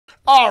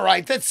All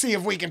right, let's see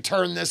if we can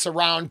turn this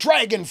around.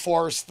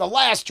 DragonForce, the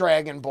last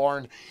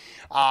Dragonborn.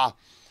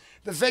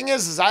 The thing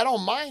is I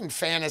don't mind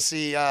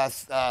fantasy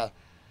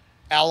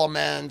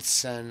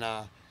elements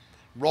and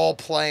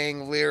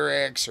role-playing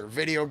lyrics or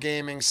video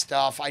gaming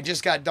stuff. I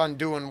just got done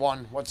doing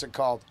one. What's it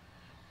called?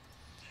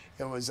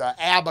 It was an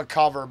ABBA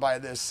cover by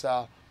this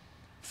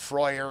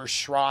Freuer,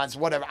 Schranz,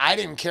 whatever. I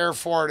didn't care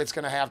for it. It's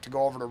going to have to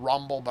go over to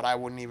Rumble, but I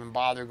wouldn't even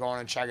bother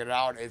going and checking it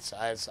out.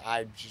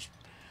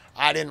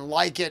 I didn't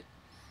like it.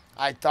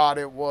 I thought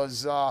it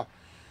was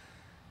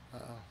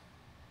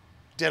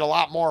did a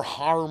lot more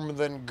harm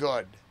than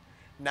good.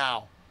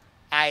 Now,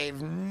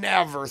 I've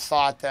never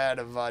thought that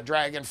of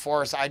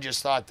DragonForce. I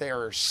just thought they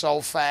were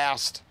so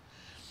fast.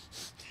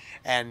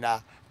 And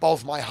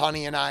both my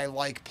honey and I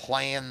like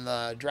playing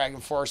the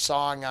DragonForce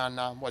song on,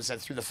 what's that,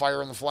 Through the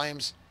Fire and the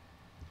Flames?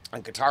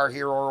 On Guitar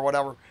Hero or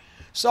whatever.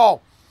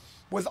 So,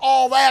 with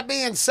all that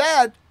being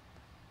said,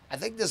 I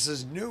think this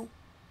is new.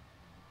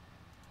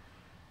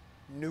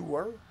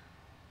 Newer.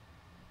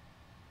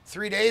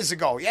 3 days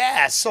ago.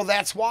 Yeah, so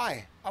that's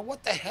why.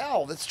 What the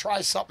hell? Let's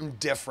try something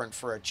different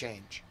for a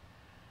change.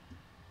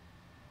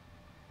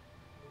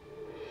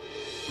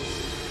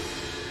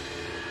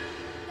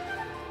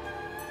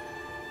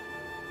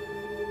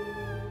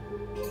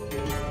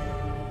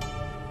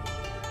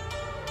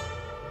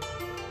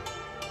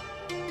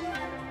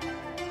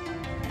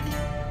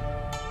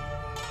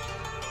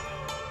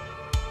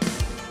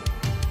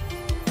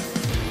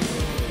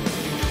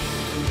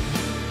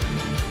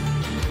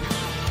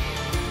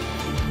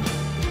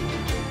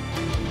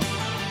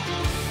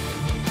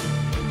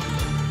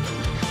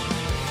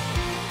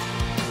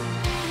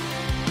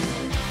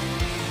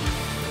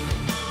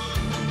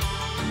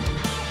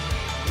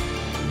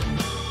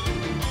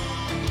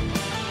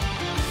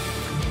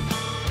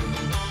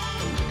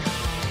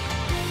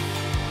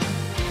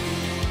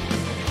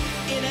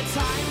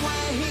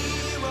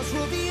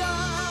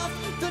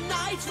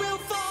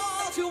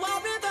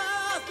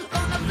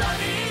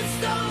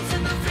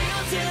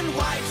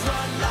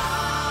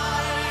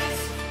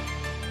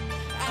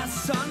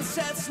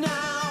 Sunsets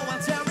now,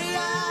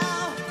 Ontario.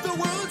 The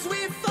wounds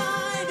we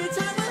find in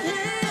time will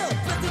heal,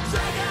 but the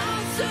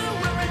dragon soon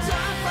will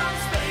return from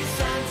space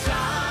and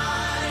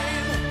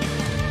time.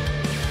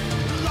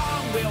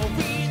 Long will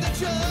be the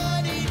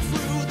journey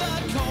through the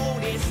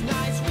coldest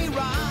nights we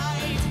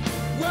ride,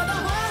 where the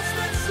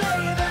horsemen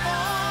slay them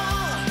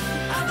all,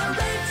 and the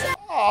rain.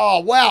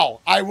 Oh,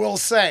 well, I will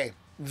say,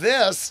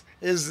 this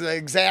is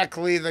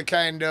exactly the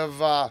kind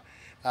of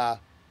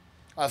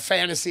a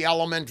fantasy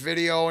element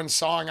video and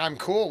song I'm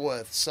cool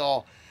with.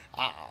 So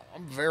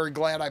I'm very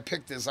glad I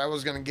picked this. I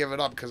was going to give it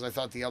up because I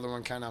thought the other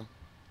one kind of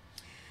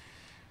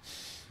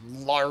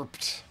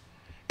LARPed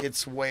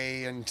its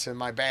way into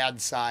my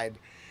bad side.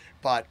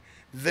 But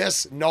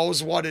this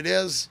knows what it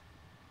is.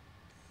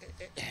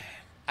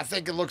 I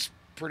think it looks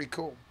pretty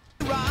cool.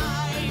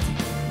 Right,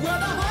 where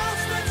the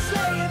horsemen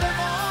slay them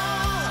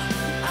all,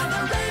 and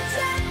the rains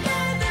and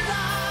men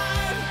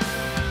alive.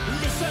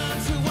 Listen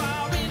to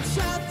our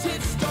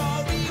enchanted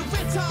story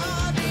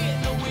written in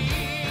the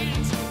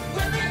wind,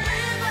 when the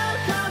evil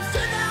comes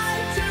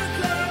tonight to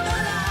claim the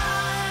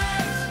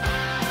light.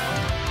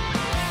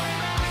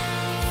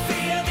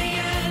 Fear the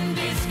end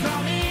is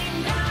coming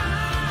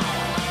now.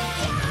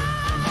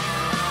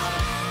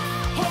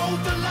 Hold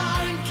the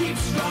line, keep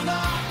strong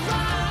up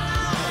round.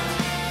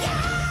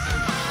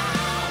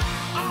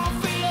 I'll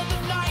feel the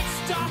night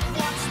stop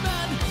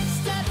watchmen,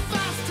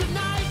 steadfast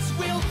tonight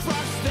we'll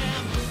crush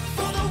them,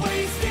 for the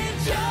wasted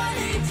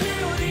journey to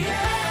the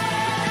end.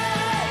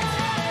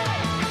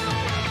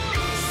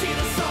 See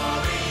the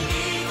soaring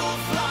eagle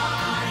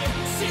fly,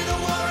 see the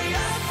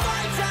warrior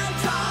fight and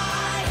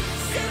die,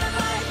 see the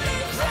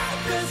lightning crack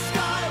the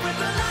sky with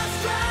the last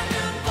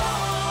dragon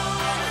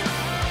born.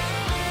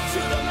 To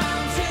the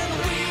mountain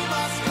we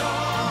must go,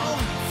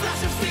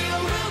 flash of steel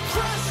will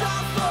crush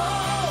our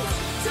foes,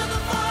 to the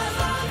fires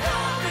on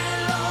down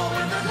below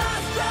with the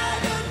last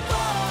dragon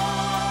born.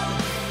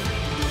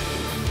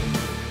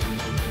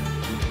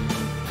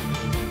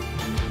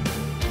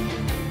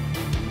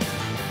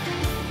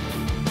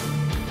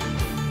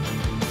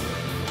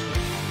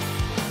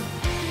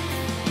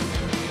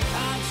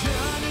 Our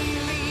journey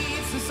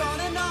leads us on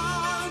and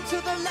on to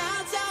the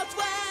lands out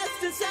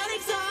west and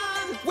setting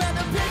sun, where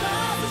the pig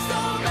of the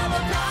storm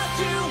never got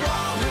you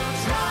all who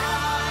try.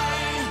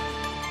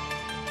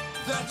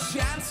 The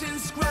chants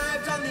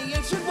inscribed on the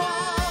ancient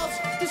walls,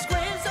 the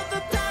screams of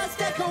the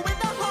past echo in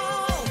the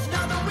halls.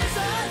 Now the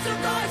wizards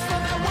arise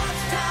from their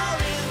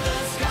watchtower in the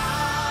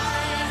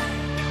sky.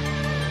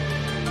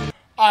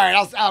 All right,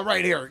 I'll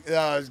right here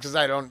because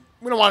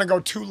we don't want to go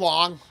too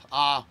long.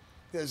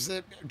 Is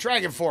it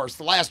DragonForce,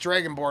 the last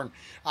Dragonborn?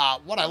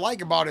 What I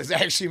like about it is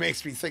it actually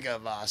makes me think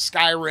of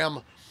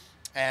Skyrim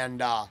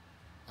and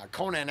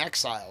Conan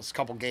Exiles, a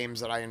couple games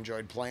that I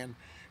enjoyed playing.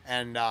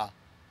 And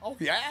oh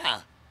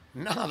yeah,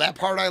 no, that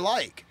part I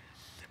like.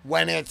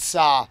 When it's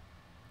a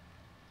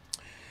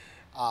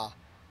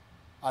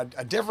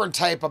different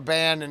type of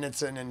band and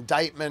it's an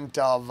indictment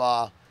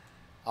of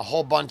a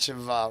whole bunch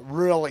of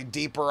really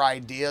deeper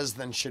ideas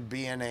than should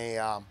be in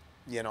a,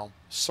 you know,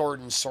 sword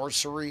and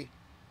sorcery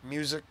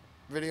music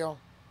video,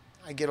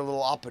 I get a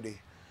little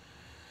uppity.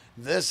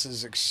 This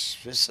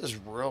is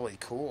really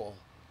cool.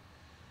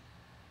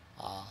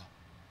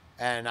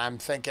 And I'm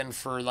thinking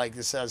for, like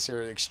it says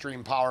here,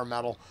 extreme power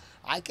metal,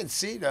 I can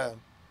see the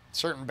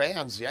certain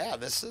bands, yeah,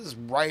 this is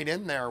right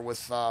in there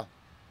with,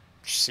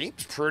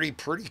 seems pretty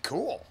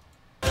cool.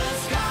 The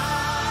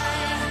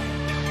sky,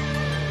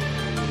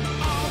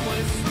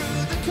 always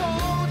through the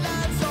cold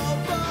lands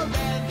over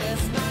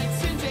endless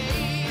nights and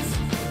days.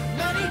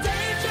 Many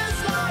dangers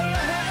lie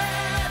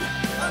ahead,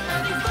 and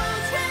many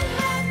foes we'll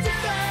have to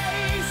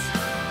face.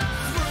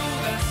 Through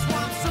the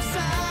swamps of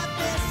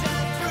sadness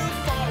and through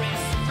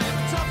forests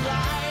ripped of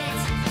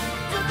light,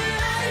 from the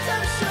eyes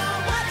of sure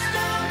what's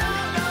down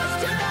on us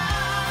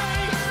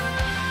tonight.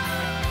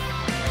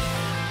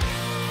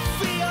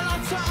 Feel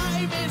our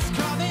time is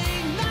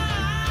coming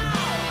now.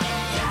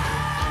 Yeah.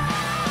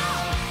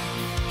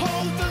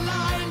 Hold the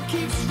line,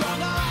 keep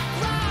strong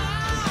around.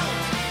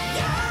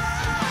 Yeah.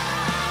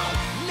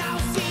 Now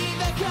see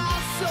the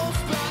castles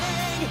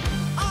burning,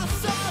 our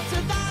swords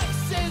and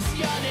axes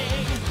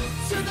yearning.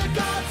 To the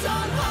gods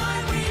on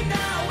high we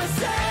now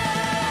ascend.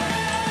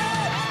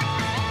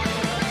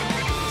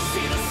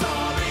 See the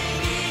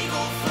soaring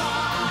eagle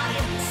fly,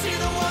 see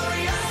the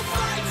warriors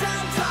fight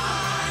and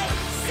die.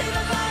 See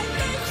the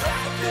lightning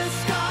crack the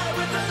sky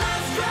with the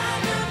last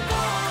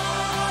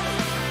dragonborn.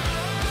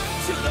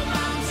 To the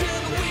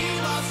mountain we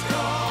must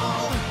go,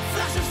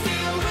 flash of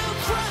steel will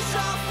crush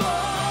our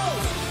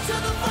foes. To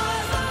the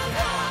fires on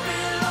down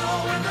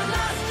below with the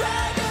last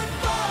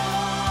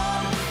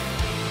dragonborn.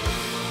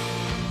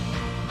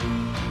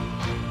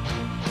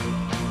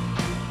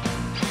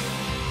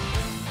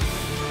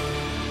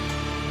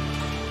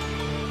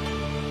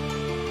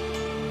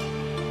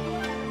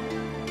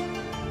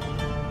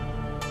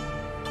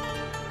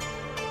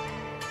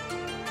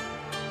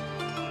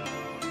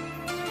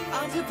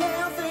 Under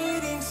pale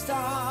fading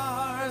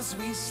stars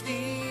we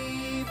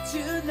sleep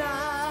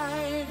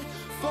tonight,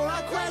 for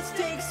our quest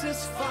takes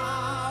us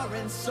far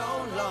and so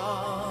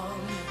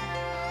long.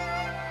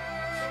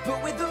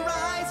 But with the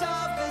rise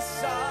of the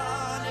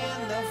sun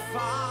in the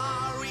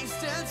far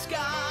eastern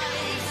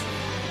skies,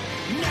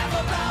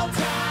 never bow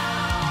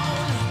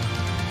down,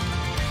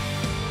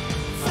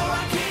 for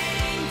our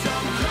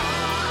kingdom come.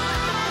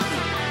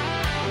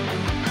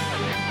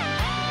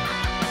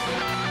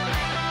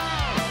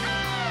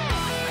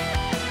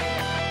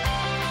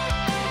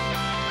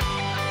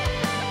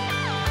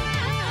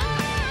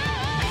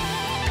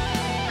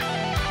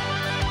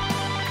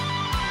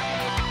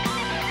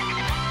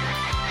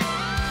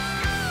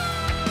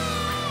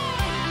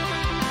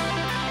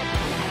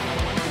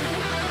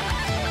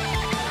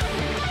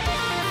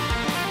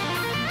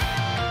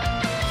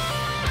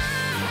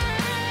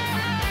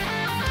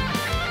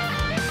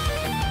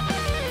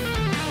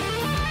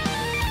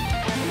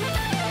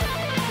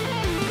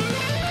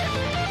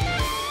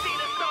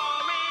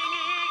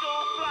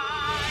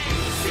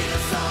 See the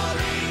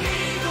soaring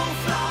eagle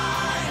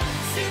fly,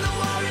 see the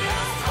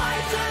warriors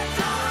fight and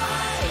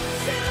die.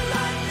 See the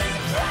lightning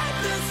crack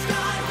the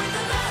sky with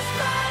the last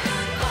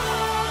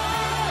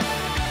dragonborn.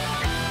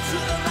 To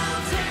the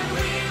mountain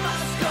we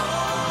must go,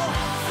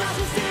 flash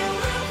of steel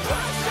will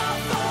crush our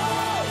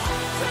foes.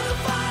 To the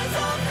fires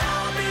on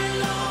down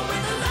below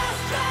with the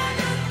last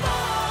dragonborn.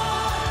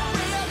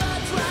 We are the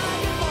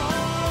dragonborn.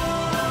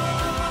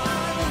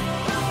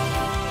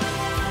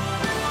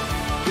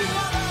 We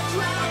are the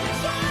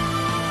dragonborn.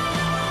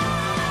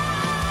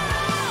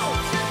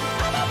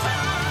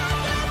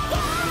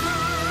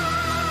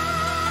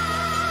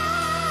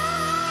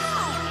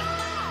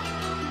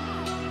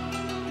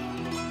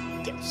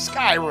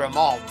 Skyrim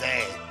all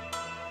day.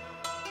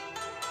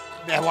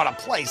 I want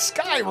to play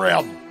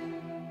Skyrim.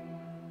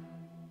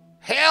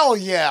 Hell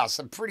yes,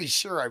 I'm pretty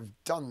sure I've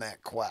done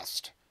that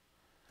quest.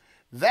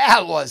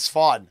 That was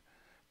fun.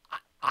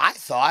 I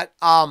thought,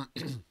 oh.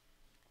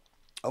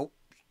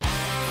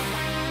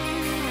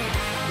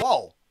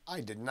 Whoa,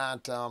 I did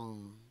not,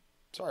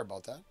 sorry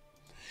about that.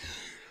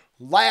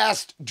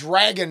 Last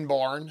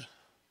Dragonborn.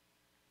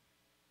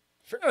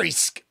 Very,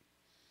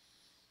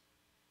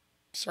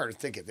 started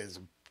thinking it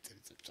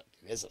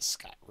is a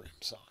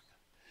Skyrim song.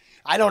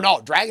 I don't know.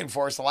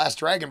 DragonForce, the last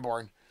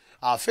Dragonborn.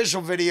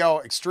 Official video,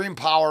 extreme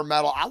power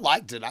metal. I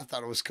liked it. I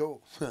thought it was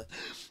cool.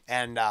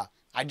 And I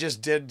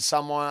just did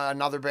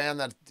another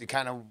band that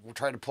kind of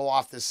tried to pull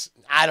off this.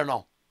 I don't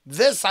know.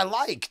 This I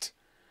liked.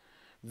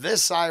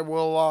 This I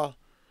will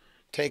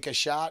take a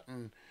shot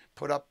and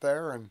put up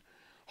there, and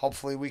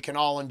hopefully we can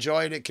all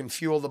enjoy it. It can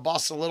fuel the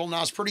bus a little.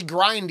 Now it's pretty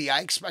grindy. I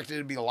expected it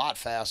to be a lot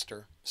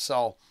faster.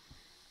 So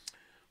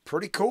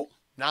pretty cool.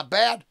 Not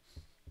bad.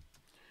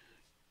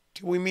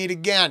 Till we meet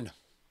again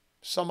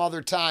some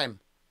other time.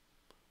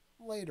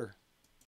 Later.